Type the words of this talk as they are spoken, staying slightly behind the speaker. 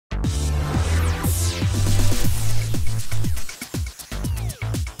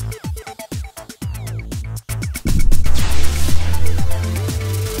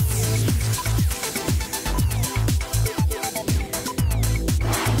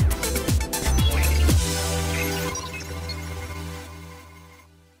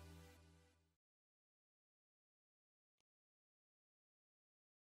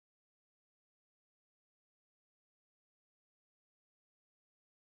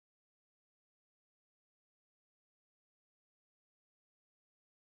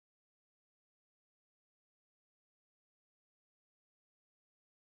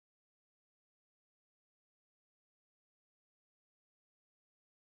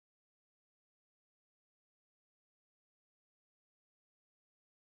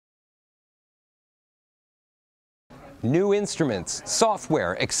New instruments,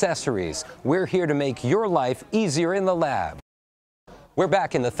 software, accessories. We're here to make your life easier in the lab. We're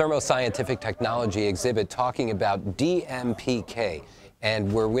back in the Thermo Scientific Technology exhibit talking about DMPK,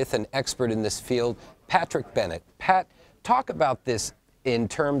 and we're with an expert in this field, Patrick Bennett. Pat, talk about this in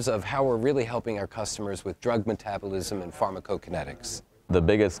terms of how we're really helping our customers with drug metabolism and pharmacokinetics. The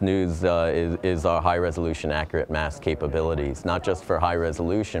biggest news is our high-resolution accurate mass capabilities, not just for high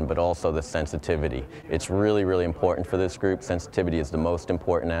resolution, but also the sensitivity. It's really, really important for this group. Sensitivity is the most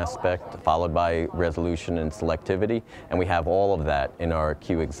important aspect, followed by resolution and selectivity, and we have all of that in our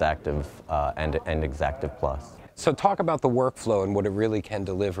Q Exactive and Exactive Plus. So talk about the workflow and what it really can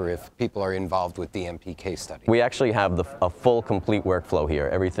deliver if people are involved with the DMPK study. We actually have a full, complete workflow here.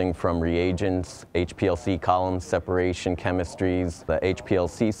 Everything from reagents, HPLC columns, separation chemistries, the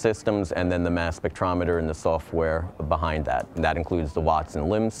HPLC systems, and then the mass spectrometer and the software behind that. And that includes the Watson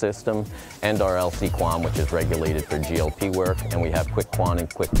LIM system and our LC Quam, which is regulated for GLP work, and we have Quick Quant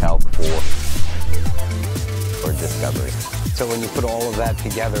and Quick Calc for discovery. So when you put all of that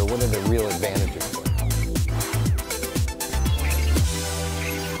together, what are the real advantages?